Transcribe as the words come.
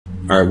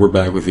Alright, we're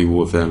back with Evil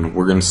Within.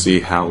 We're gonna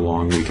see how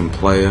long we can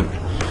play it.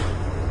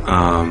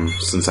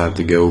 Since I have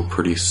to go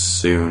pretty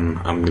soon,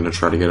 I'm gonna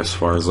try to get as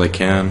far as I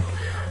can.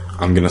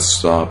 I'm gonna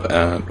stop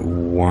at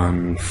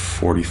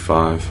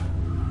 1:45.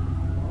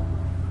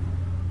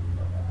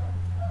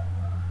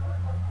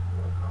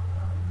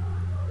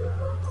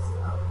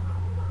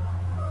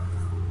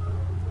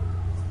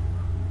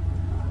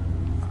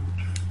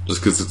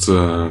 Just because it's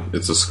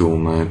a school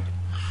night.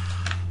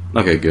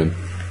 Okay, good.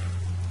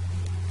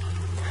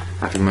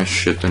 I think my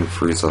shit didn't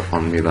freeze up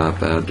on me that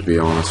bad, to be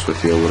honest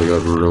with you. I would've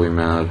got really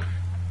mad.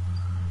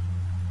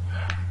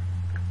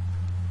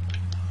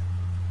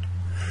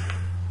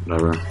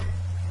 Whatever.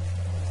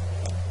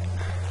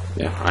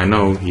 Yeah, I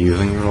know,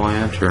 using your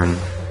lantern.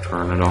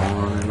 Turn it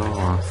on and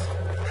off.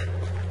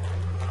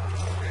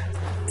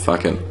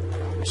 Fuck it.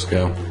 Let's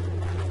go.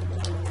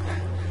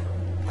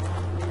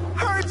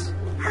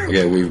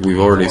 Okay, we've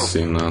already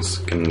seen this.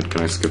 Can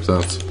I skip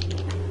this?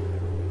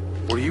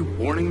 Were you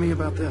warning me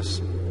about this?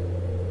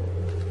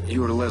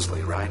 You are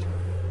Leslie, right?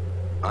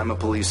 I'm a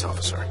police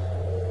officer.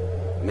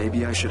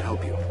 Maybe I should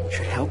help you.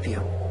 Should help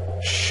you?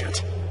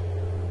 Shit.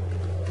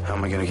 How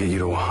am I gonna get you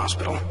to a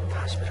hospital?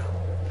 Hospital.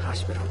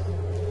 Hospital.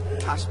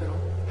 Hospital.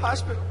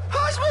 Hospital.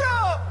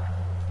 Hospital!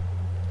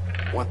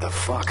 What the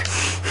fuck?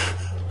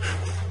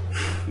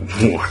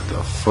 What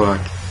the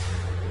fuck?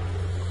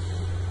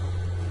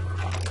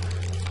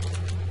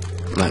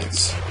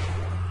 Nice.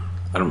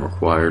 Item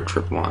required,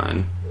 trip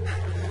line.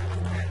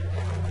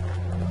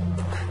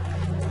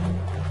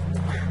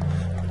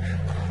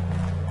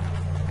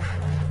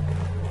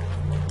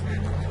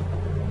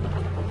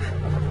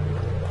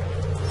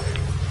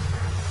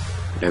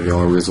 Yeah, the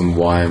only reason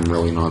why I'm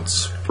really not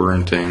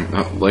sprinting,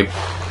 like,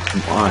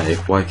 why?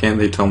 Why can't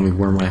they tell me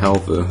where my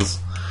health is?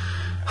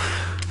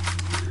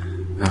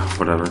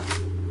 Whatever.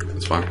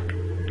 It's fine.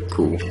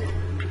 Cool.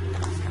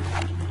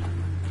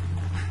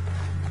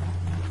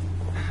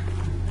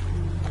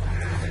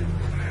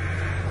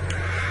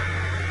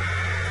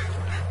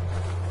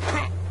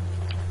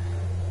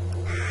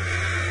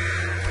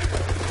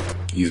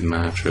 Use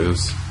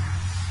matches.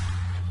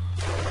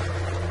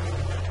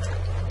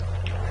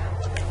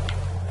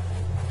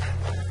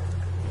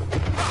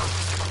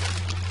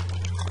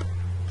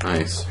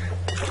 Nice.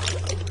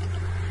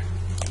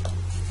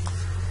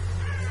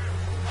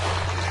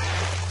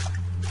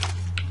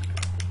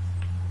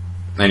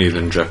 I need to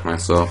inject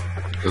myself.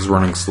 This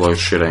running slow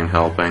shit ain't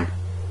helping.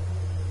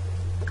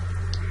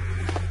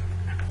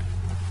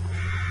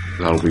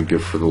 That'll be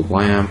good for the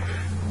lamp.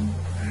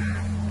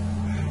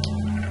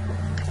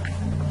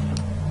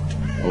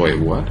 Oh, wait,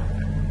 what?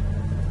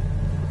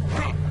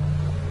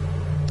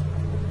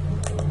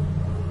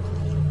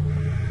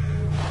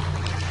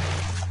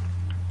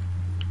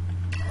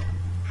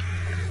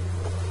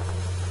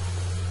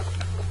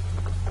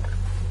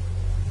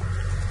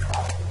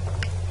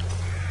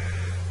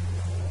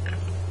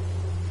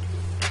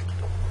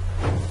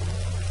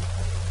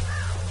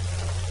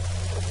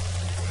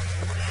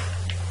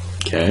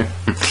 Okay.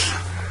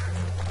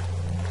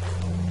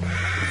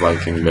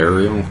 Viking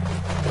burial.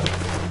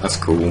 That's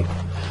cool.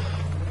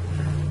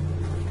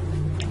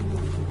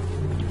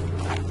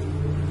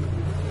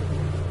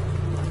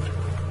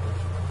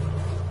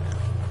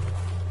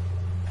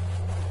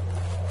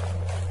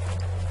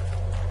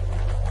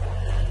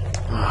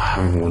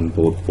 Having one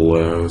bullet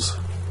blows.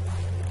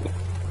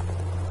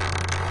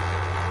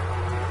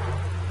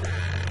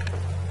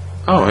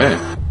 Oh, hey.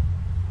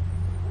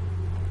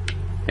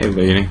 Hey,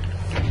 lady.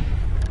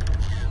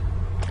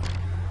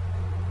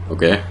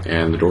 Okay,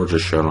 and the door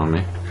just shut on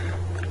me.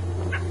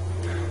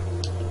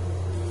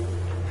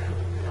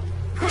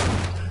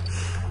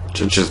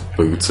 Just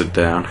boots it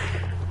down.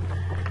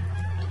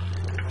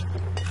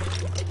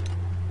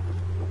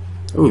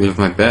 Oh, there's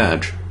my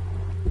badge.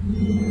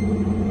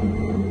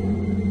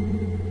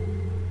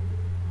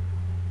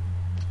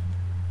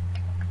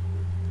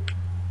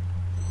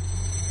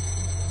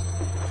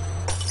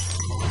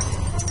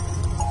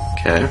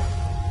 Okay.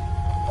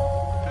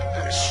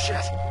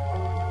 Shit.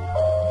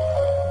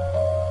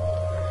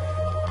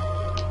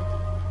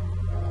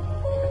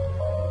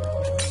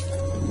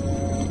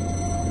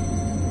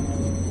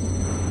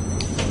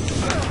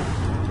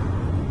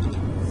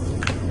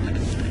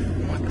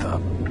 What the?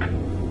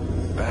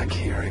 Back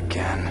here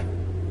again.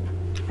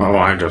 Oh,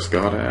 I just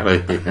got out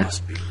of here.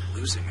 Must be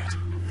losing it.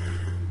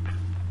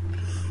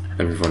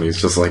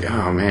 Everybody's just like,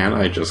 oh man,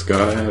 I just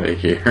got out of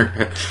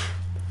here.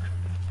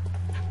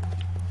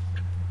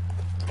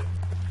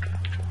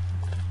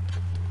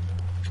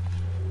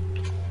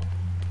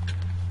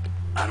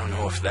 I don't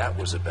know if that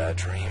was a bad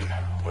dream,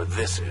 or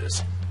this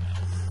is.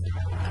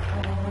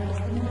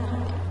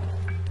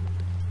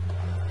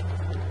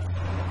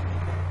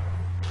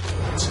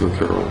 Let's go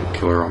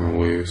kill her on the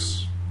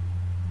loose.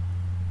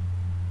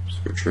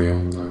 Switch tree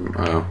on them.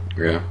 Oh,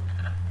 yeah.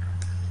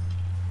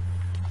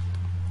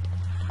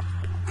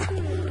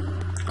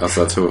 Oh,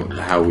 so that's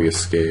how we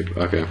escape.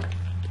 Okay.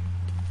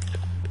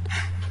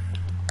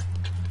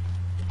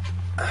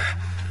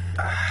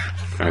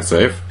 Can I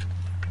save?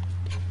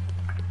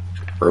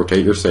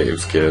 Rotate your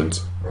saves,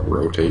 kids.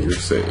 rotate your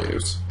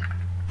saves.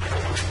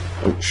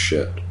 Oh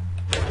shit.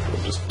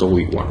 We'll just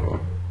delete one of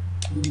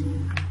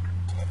them.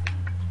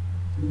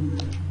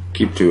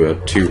 Keep to a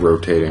 2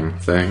 rotating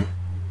thing.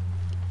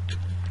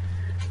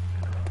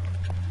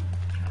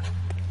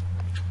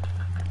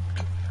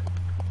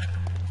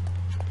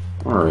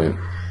 Alright.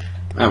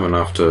 I have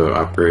enough to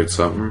upgrade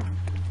something.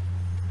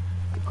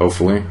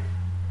 Hopefully.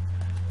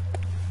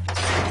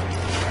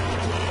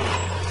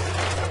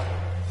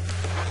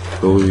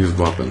 Abilities,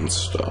 weapons,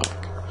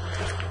 stock.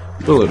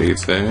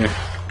 Abilities, eh?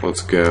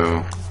 Let's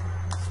go.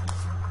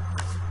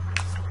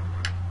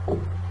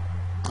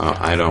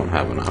 I don't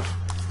have enough.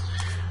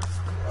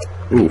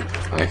 Ooh,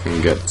 I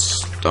can get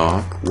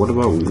stock. What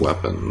about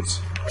weapons?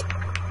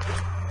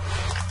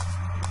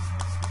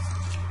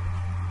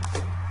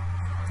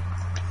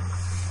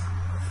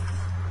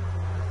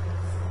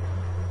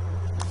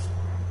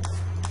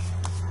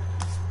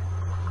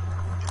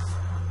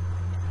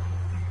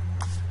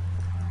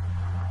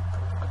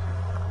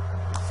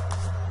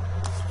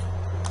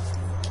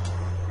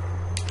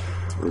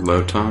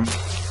 Reload time.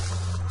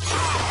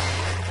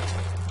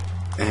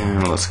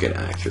 And let's get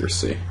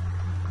accuracy.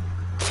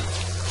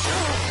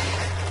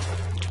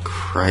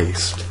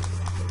 Christ.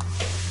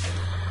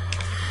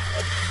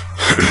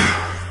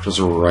 Just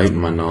right in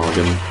my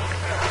noggin.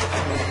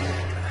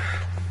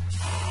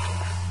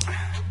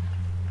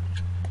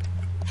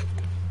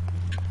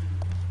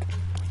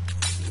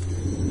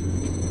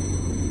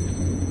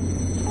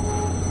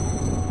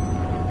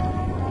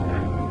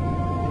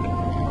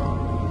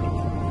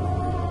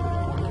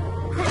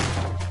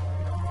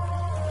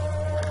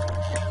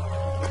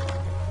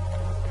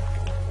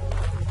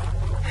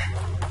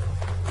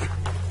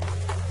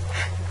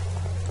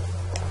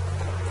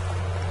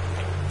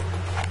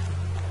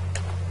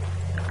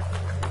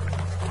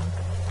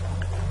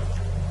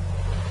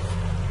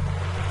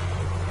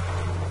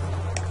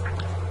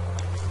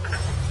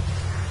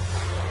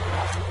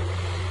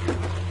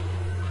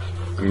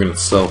 I'm gonna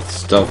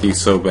stealthy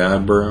so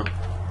bad, bro.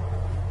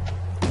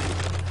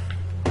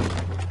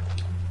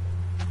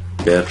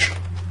 Bitch.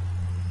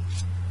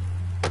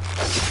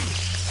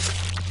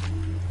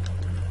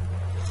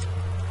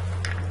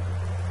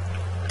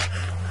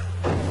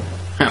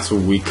 That's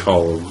what we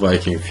call a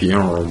Viking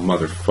funeral,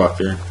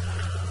 motherfucker.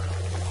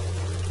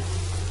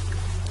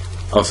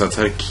 Oh, so that's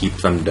how to keep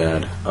them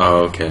dead.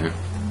 Oh, okay.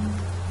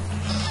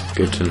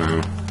 Good to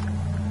know.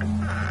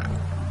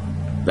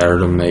 Better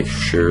to make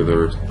sure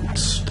they're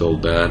still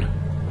dead.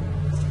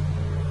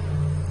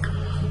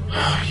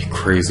 You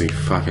crazy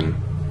fucking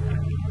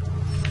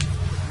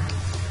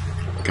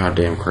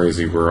goddamn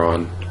crazy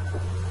broad.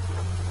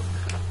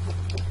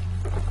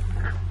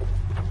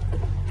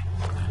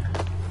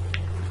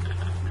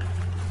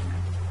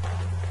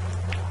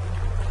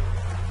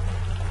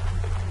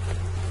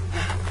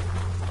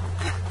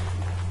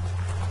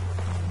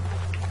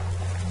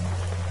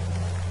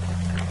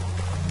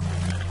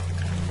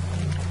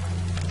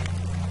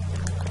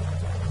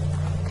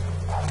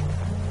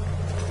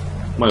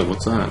 Wait,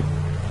 what's that?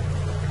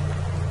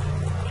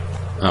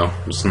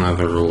 Oh, just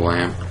another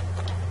lamp.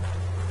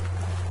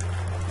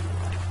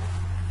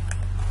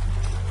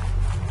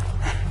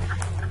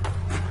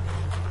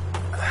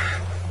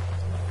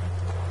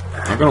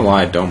 Not gonna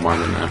lie, I don't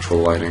mind the natural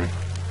lighting.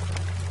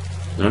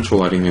 The natural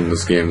lighting in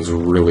this game is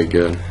really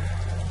good.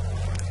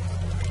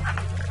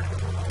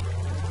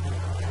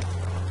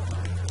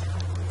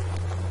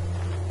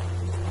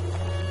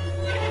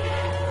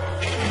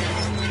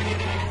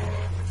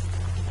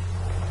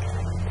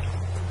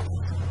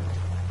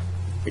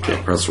 I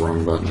can't press the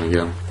wrong button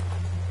again.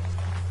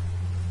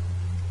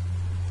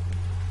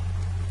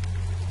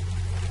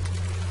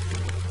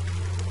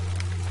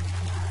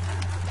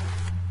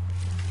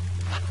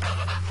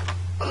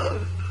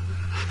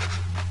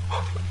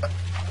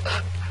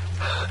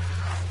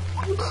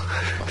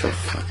 What the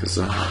fuck is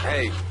that?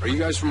 Hey, are you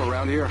guys from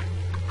around here?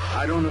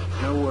 I don't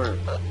know where.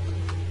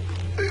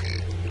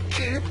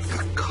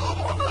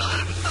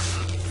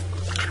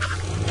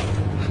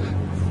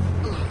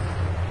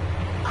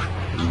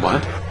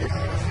 What?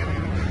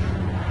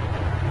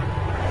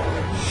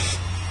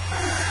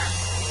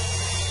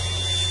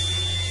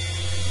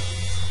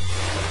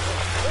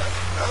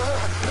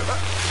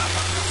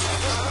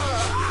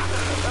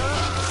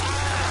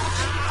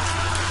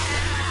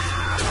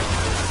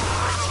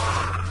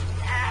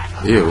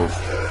 Ew.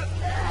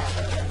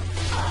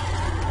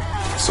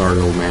 Sorry,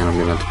 old man, I'm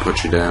gonna have to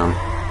put you down.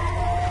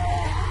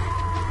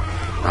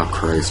 Oh,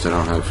 Christ, I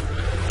don't have...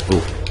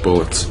 Oh,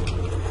 bullets.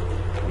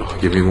 Oh,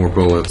 give me more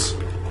bullets.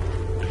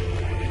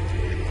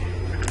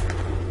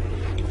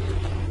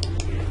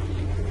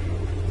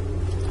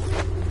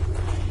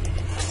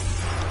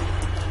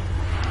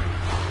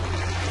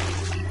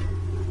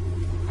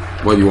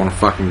 What, you wanna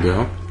fucking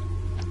go?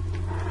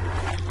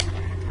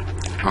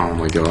 Oh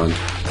my god.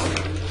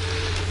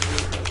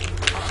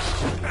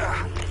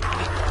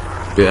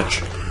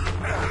 Bitch.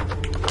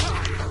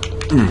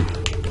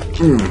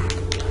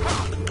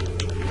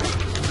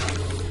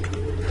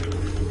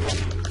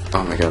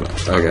 Oh my god.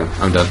 Okay,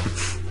 I'm dead.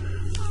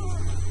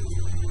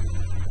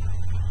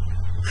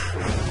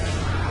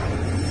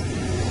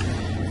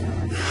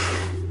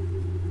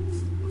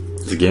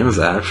 The game is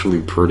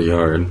actually pretty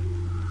hard.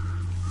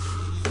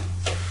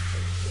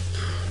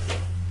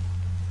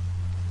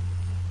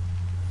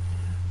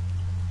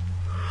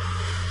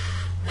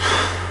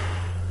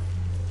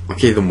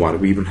 Okay, then why do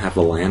we even have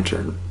a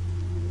lantern?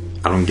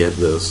 I don't get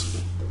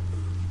this.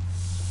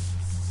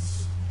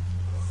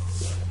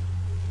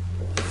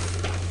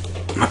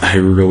 I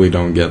really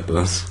don't get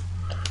this.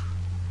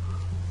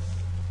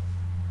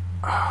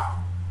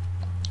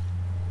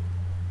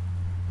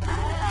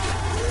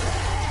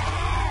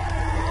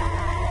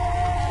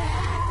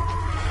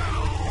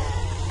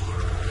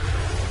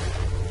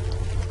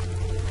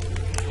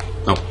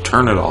 No,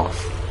 turn it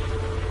off.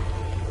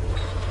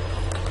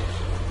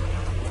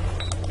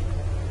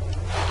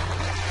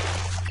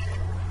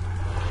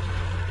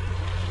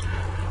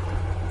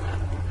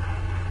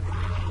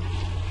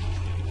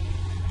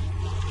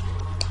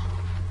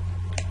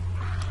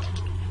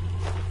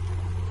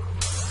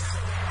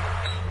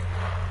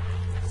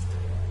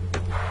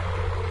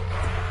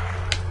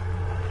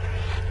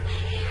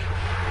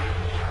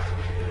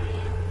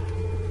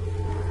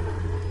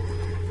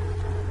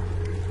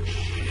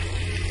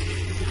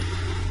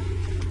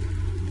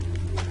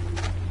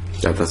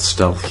 Got that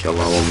stealth kill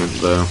element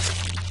though.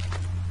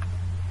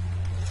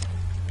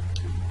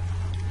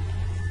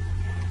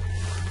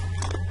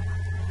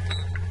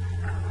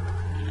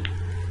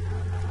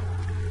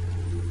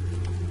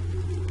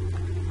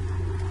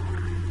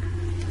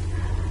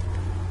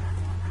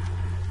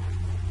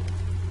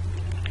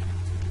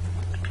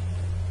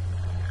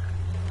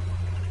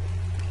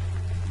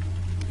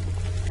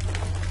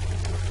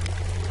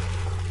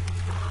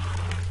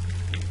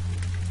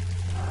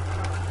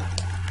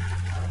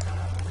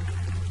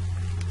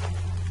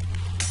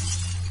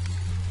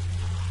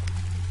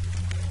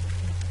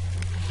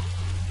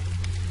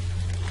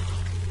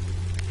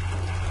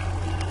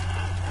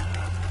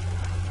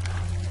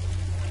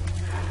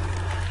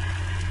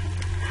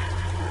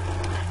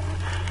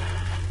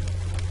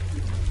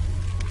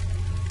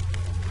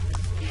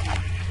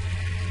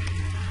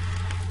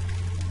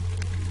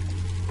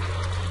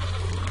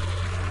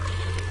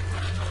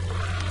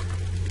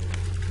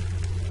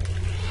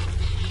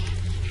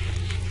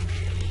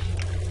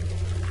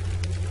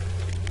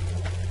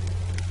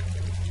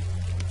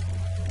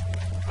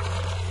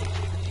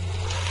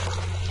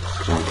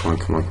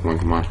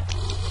 Come on.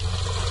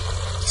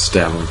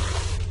 Stab him.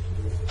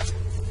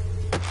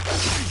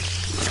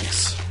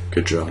 Nice.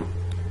 Good job.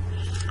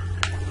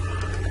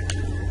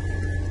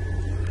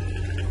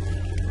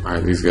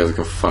 Alright, these guys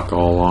go fuck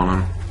all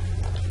on him.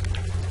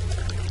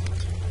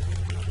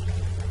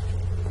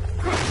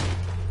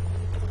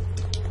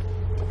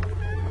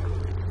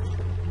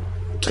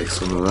 Take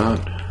some of that.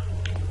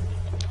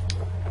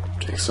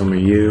 Take some of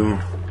you.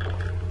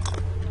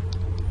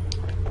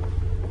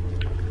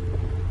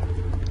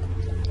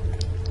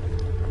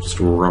 Just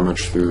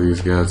rummage through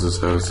these guys'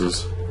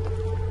 houses.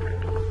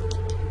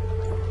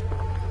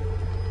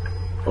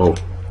 Oh,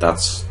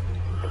 that's...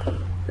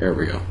 There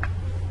we go.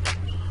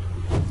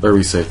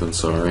 Very safe than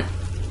sorry.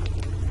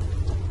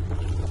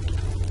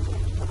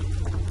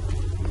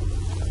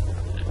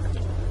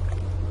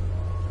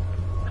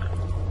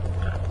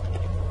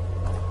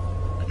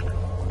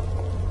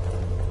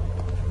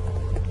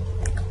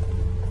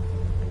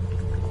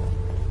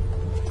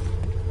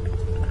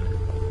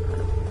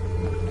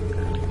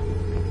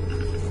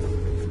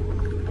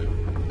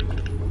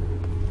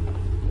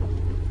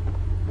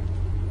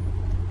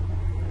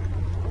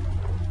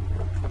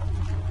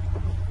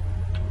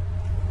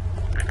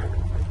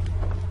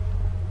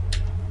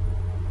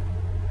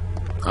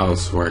 Oh,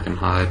 this is where I can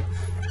hide.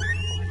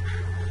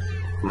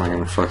 Am I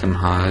gonna fucking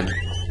hide?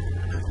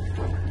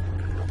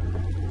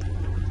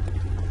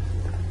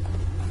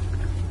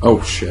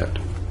 Oh, shit.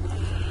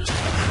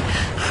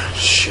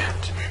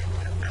 Shit.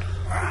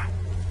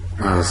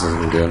 Oh, this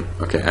isn't good.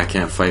 Okay, I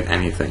can't fight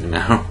anything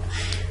now.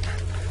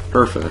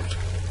 Perfect.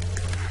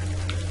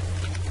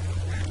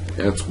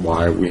 That's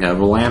why we have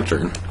a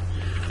lantern.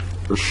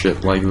 For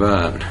shit like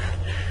that.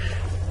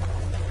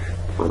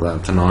 For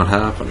that to not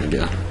happen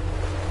again.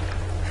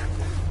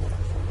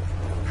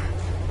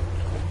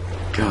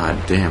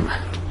 God damn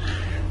it.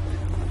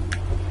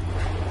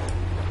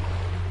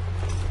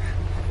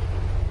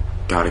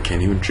 God, I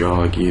can't even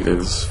jog either.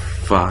 This is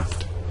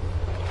fucked.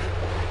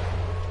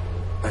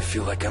 I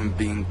feel like I'm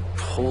being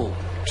pulled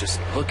just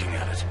looking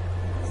at it.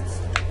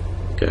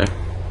 Okay.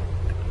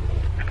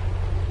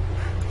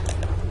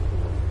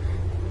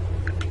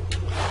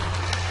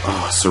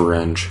 Oh,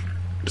 syringe.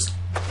 Just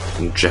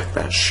inject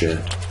that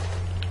shit.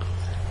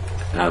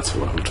 That's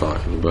what I'm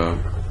talking about.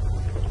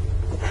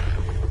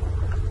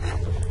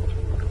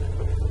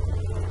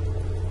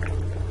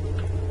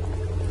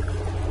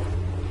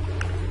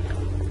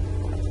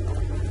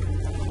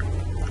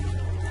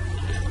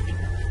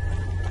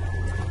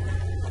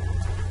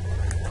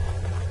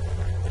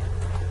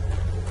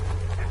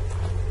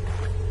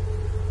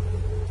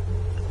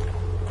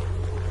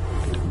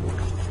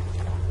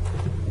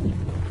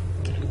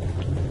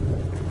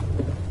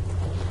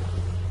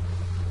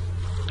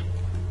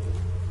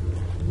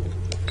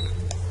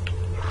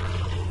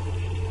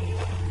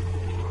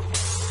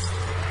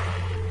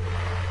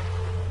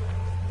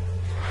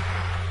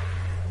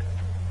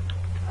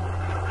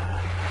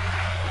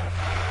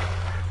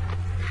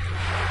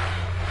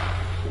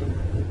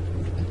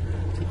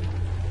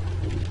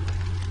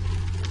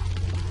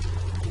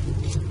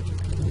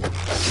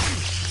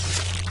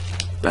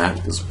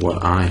 That is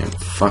what I am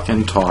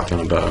fucking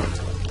talking about.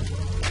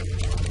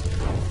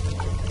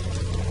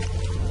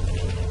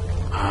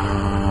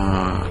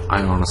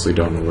 I honestly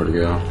don't know where to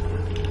go.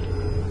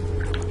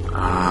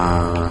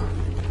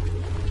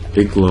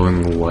 Big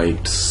glowing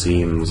light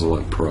seems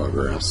like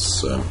progress,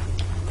 so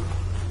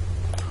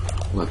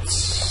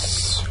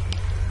let's...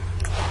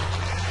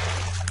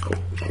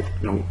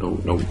 No.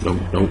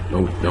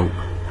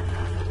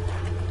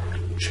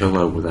 Chill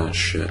out with that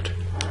shit.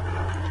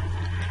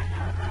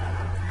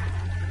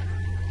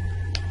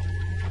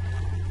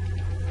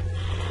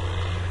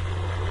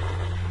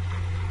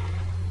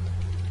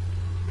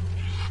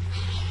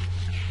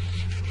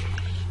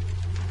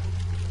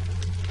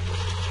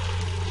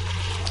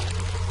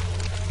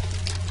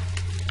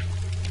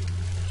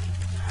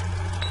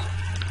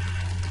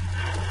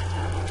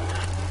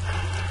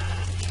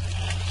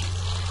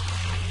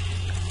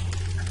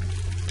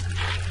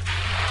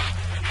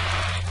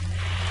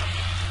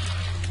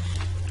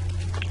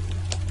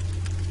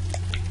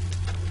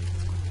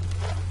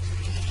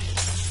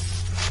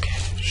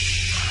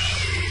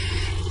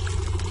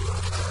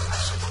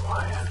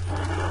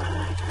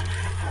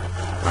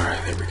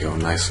 Alright, there we go,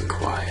 nice and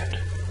quiet.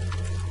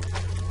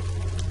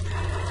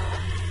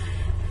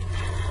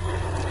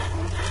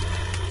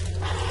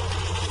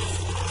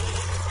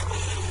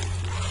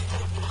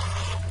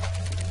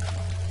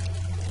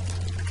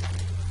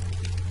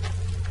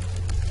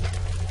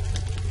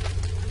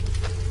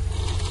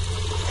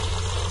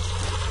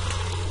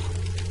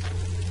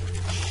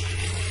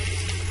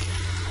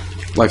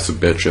 Life's a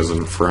bitch,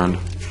 isn't it, friend?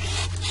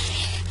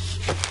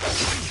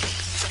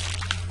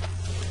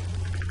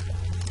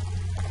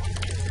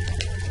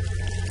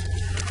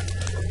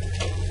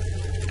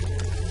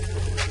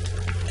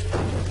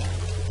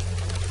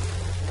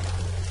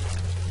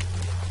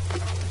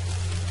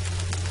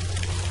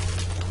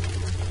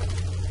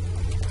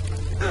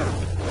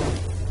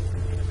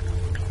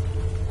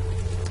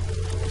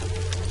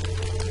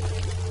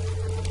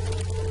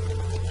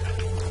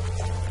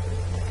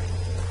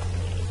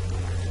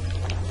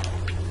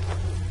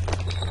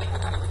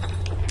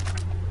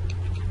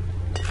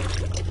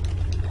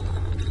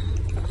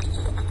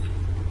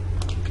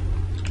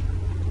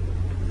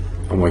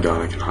 Oh my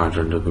god, I can hide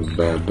under the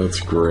bed.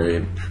 That's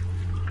great.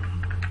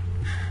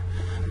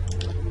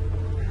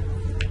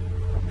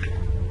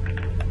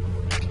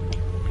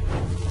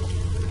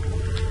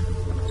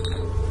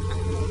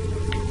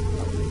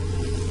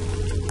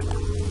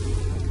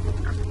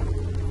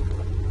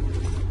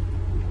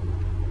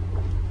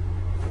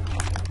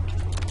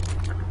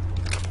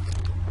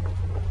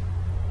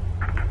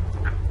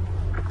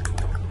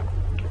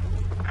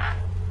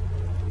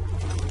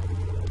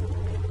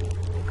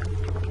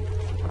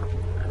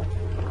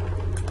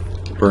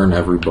 Burn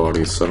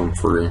everybody, set them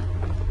free.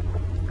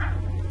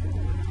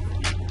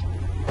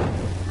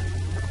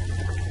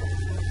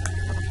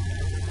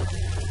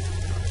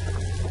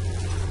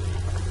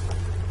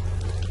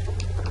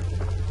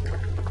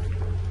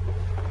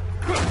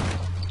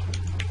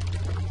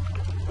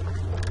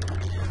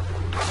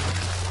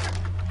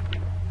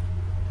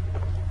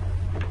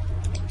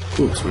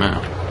 Ooh, it's a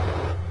map.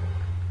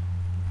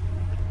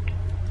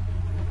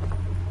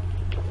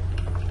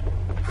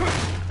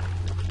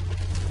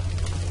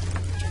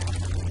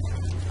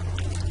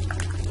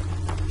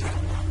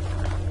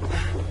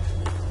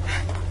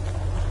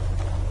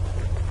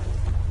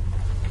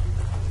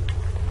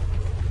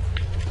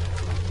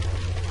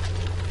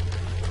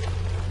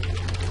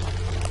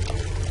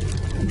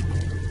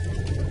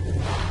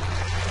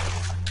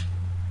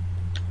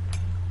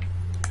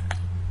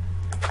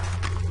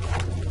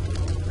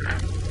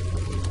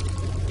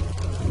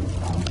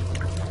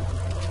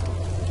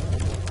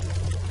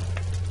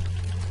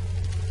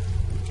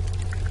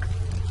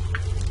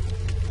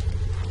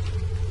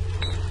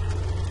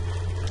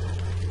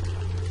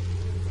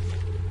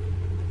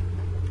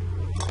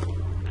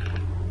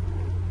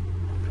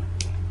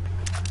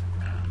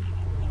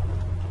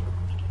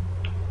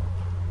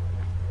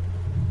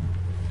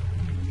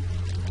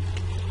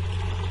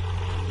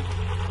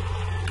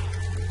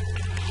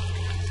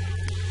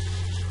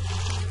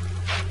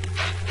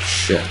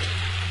 Shit.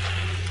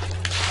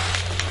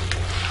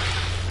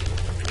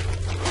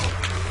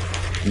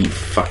 You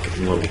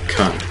fucking little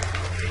cunt.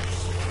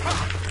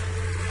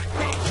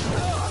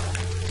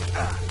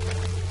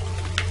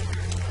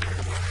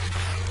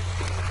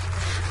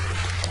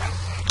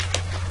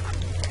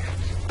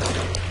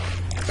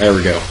 There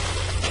we go.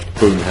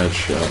 Boom,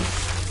 headshot.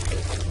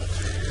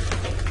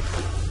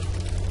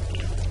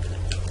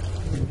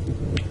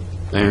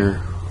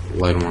 There.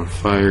 Light them on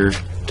fire.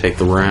 Take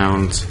the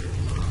rounds.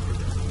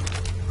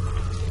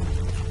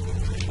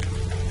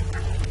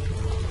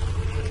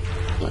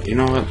 You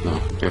know what? No.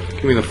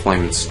 Give me the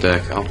flaming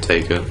stick. I'll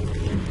take it.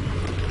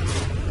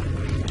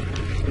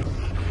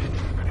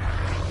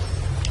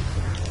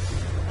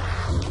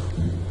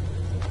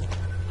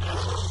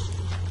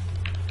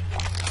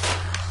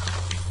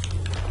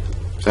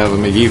 How does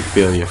it make you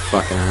feel, you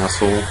fucking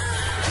asshole?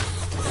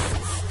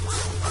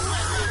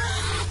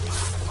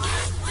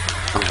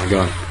 Oh my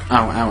god.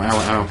 Ow, ow, ow,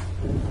 ow.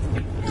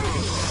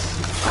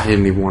 I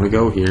didn't even want to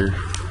go here.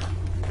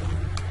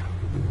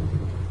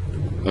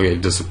 Okay,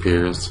 it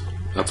disappears.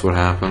 That's what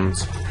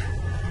happens.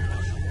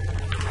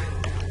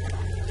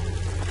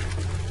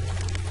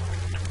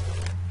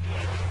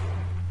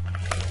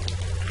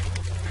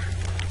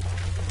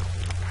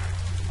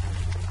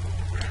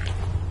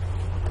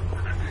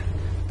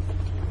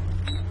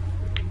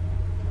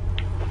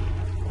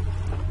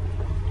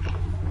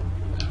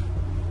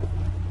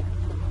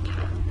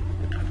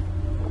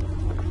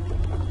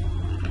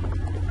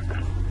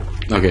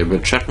 Okay,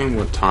 but checking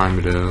what time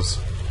it is.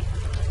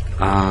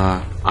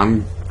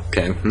 I'm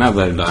okay. Now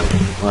that I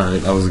died,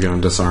 alright, I was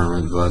gonna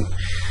disarm it, but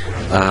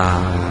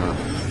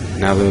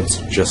now that it's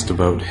just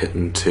about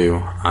hitting 2,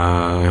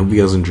 I hope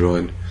you guys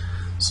enjoyed.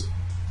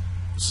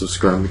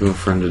 Subscribe, become a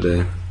friend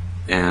today,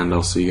 and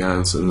I'll see you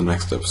guys in the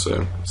next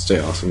episode. Stay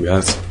awesome,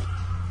 guys.